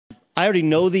I already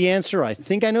know the answer. I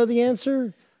think I know the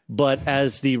answer. But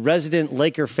as the resident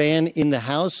Laker fan in the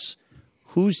house,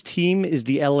 whose team is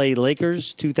the L.A.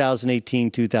 Lakers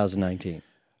 2018-2019?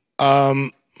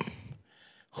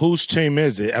 Whose team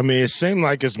is it? I mean, it seemed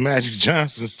like it's Magic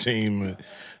Johnson's team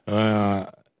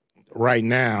right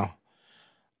now.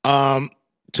 To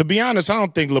be honest, I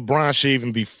don't think LeBron should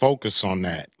even be focused on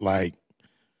that. Like,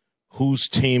 whose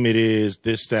team it is,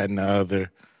 this, that, and the other.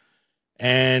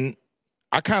 And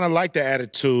I kind of like the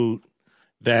attitude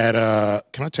that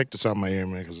can I take this out of my ear,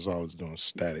 man, because it's always doing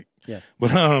static. Yeah.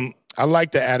 But I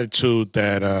like the attitude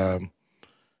that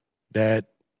that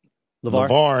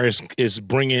LeVar is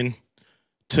bringing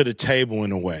to the table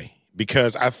in a way,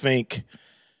 because I think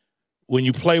when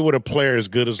you play with a player as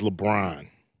good as LeBron,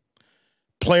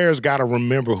 players got to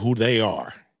remember who they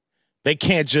are. They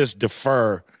can't just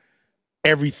defer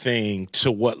everything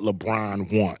to what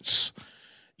LeBron wants.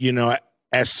 You know,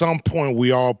 at some point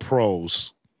we all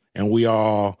pros and we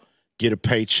all get a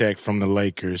paycheck from the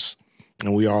Lakers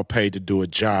and we all paid to do a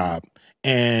job.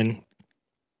 And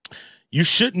you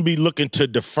shouldn't be looking to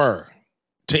defer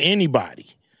to anybody.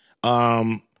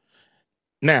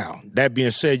 Now, that being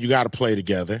said, you got to play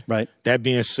together. Right. That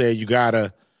being said, you got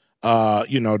to,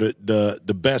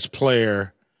 the best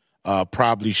player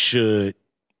probably should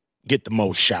get the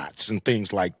most shots and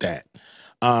things like that.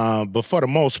 But for the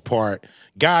most part,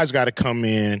 guys got to come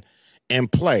in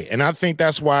and play. And I think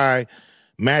that's why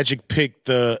Magic picked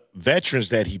the veterans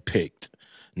that he picked.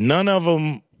 None of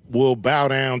them will bow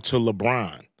down to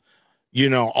LeBron. You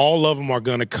know, all of them are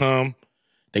going to come.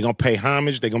 They're going to pay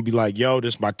homage. They're going to be like, yo,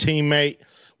 this is my teammate.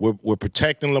 We're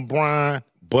protecting LeBron,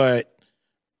 but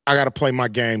I got to play my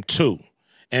game too.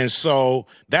 And so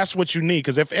that's what you need,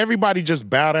 because if everybody just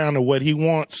bow down to what he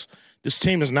wants, this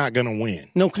team is not going to win.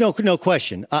 No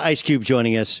question. Ice Cube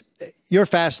joining us. You're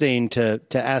fascinating to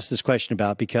ask this question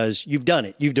about, because you've done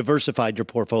it. You've diversified your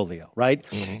portfolio, right?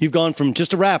 Mm-hmm. You've gone from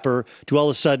just a rapper to all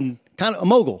of a sudden kind of a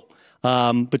mogul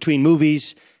between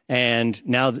movies and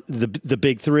now the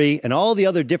big three and all the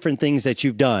other different things that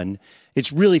you've done.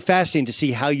 It's really fascinating to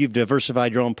see how you've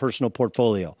diversified your own personal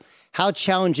portfolio. How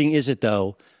challenging is it,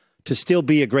 though, to still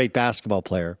be a great basketball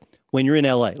player when you're in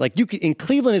L.A.? Like, in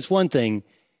Cleveland, it's one thing.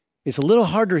 It's a little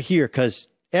harder here because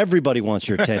everybody wants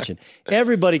your attention.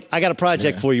 Everybody, I got a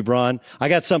project for you, Bron. I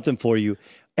got something for you.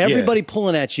 Everybody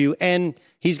pulling at you, and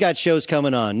he's got shows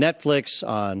coming on Netflix,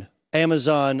 on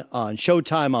Amazon, on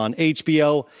Showtime, on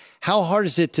HBO. How hard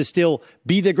is it to still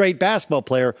be the great basketball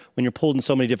player when you're pulled in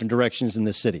so many different directions in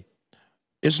this city?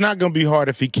 It's not going to be hard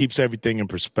if he keeps everything in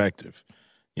perspective.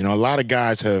 You know, a lot of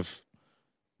guys have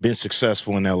been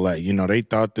successful in L.A. You know, they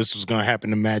thought this was going to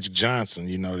happen to Magic Johnson,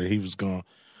 you know, that he was going to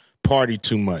party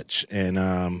too much.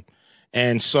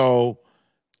 And so,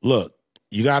 look,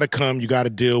 you got to come, you got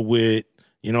to deal with,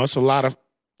 you know, it's a lot of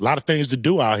things to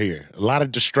do out here, a lot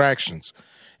of distractions.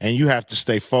 And you have to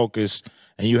stay focused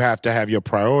and you have to have your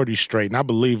priorities straight. And I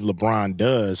believe LeBron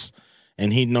does.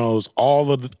 And he knows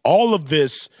all of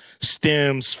this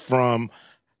stems from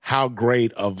how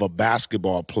great of a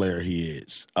basketball player he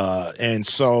is. And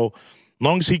so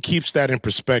long as he keeps that in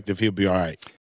perspective, he'll be all right.